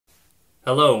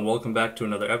Hello and welcome back to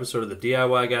another episode of the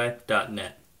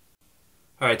DIYguy.net.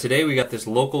 Alright, today we got this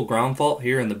local ground fault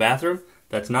here in the bathroom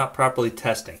that's not properly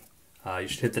testing. You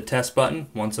should hit the test button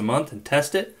once a month and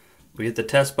test it. We hit the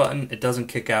test button, it doesn't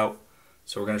kick out,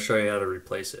 so we're going to show you how to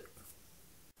replace it.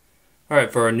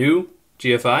 Alright, for our new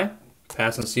GFI,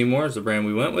 Pass and Seymour is the brand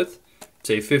we went with.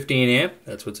 It's a 15 amp,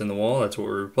 that's what's in the wall, that's what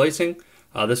we're replacing.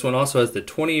 This one also has the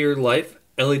 20-year life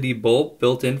LED bulb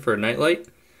built in for a nightlight.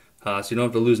 So you don't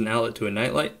have to lose an outlet to a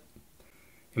nightlight.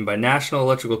 And by National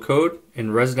Electrical Code, in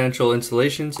residential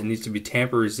installations, it needs to be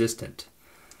tamper resistant.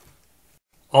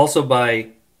 Also by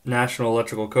National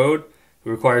Electrical Code, it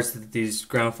requires that these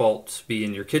ground faults be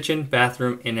in your kitchen,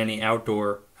 bathroom, and any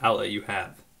outdoor outlet you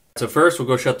have. So first, we'll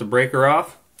go shut the breaker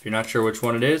off. If you're not sure which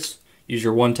one it is, use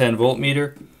your 110 volt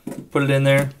meter, put it in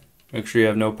there, make sure you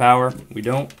have no power. We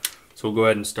don't, so we'll go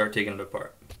ahead and start taking it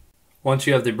apart. Once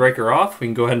you have the breaker off, we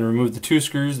can go ahead and remove the two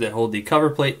screws that hold the cover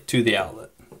plate to the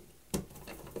outlet.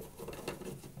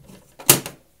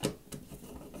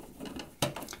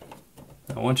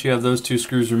 Now once you have those two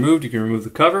screws removed, you can remove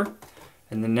the cover,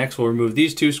 and then next we'll remove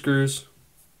these two screws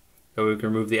so we can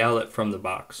remove the outlet from the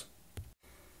box.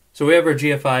 So we have our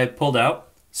GFI pulled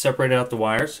out, separated out the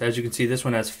wires. As you can see, this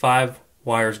one has 5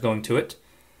 wires going to it.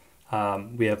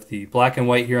 We have the black and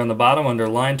white here on the bottom under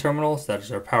line terminals. That is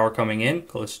our power coming in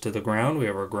close to the ground. We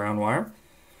have our ground wire.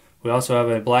 We also have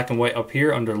a black and white up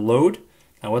here under load.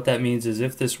 Now what that means is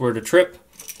if this were to trip,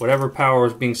 whatever power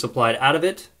is being supplied out of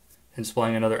it and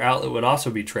supplying another outlet would also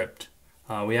be tripped.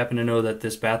 We happen to know that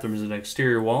this bathroom is an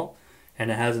exterior wall and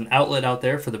it has an outlet out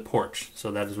there for the porch.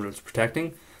 So that is what it's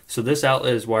protecting. So this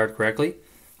outlet is wired correctly.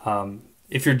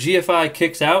 If your GFI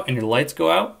kicks out and your lights go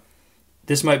out,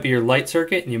 this might be your light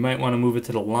circuit, and you might want to move it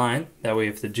to the line. That way,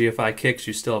 if the GFI kicks,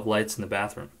 you still have lights in the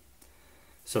bathroom.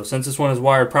 So since this one is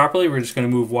wired properly, we're just going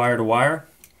to move wire to wire,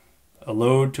 a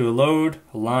load to a load,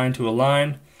 a line to a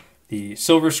line. The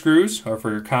silver screws are for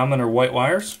your common or white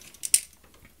wires.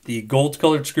 The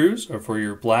gold-colored screws are for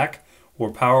your black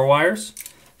or power wires.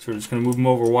 So we're just going to move them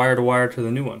over wire to wire to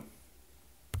the new one.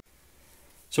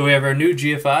 So we have our new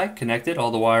GFI connected. All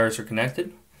the wires are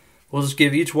connected. We'll just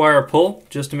give each wire a pull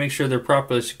just to make sure they're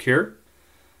properly secure.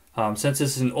 Since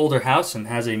this is an older house and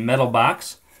has a metal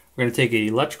box, we're going to take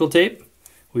electrical tape.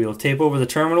 We will tape over the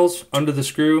terminals under the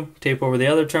screw, tape over the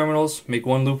other terminals, make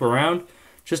one loop around,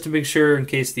 just to make sure in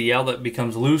case the outlet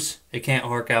becomes loose, it can't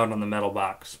arc out on the metal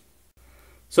box.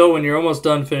 So when you're almost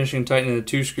done finishing tightening the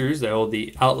 2 screws that hold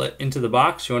the outlet into the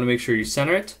box, you want to make sure you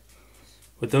center it.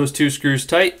 With those 2 screws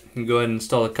tight, you can go ahead and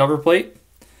install a cover plate.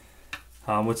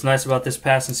 What's nice about this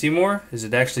Pass and Seymour is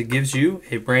it actually gives you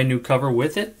a brand new cover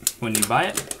with it when you buy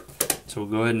it. So we'll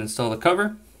go ahead and install the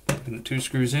cover, putting the 2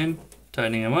 screws in,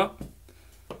 tightening them up.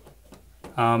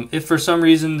 If for some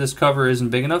reason this cover isn't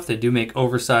big enough, they do make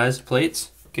oversized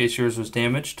plates in case yours was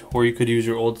damaged, or you could use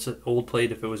your old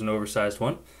plate if it was an oversized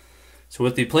one. So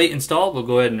with the plate installed, we'll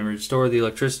go ahead and restore the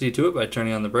electricity to it by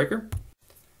turning on the breaker.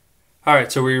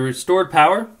 Alright, so we restored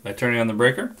power by turning on the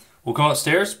breaker. We'll go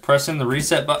upstairs, press in the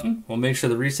reset button. We'll make sure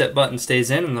the reset button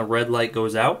stays in and the red light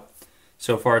goes out.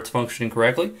 So far it's functioning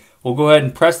correctly. We'll go ahead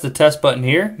and press the test button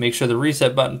here. Make sure the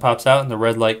reset button pops out and the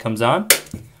red light comes on,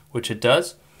 which it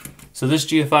does. So this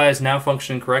GFI is now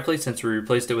functioning correctly since we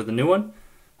replaced it with a new one.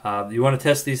 You want to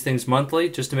test these things monthly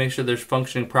just to make sure they're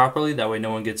functioning properly. That way no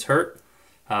one gets hurt.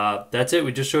 That's it.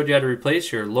 We just showed you how to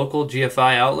replace your local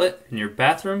GFI outlet in your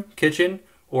bathroom, kitchen,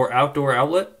 or outdoor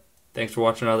outlet. Thanks for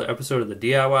watching another episode of the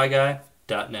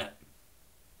DIYguy.net.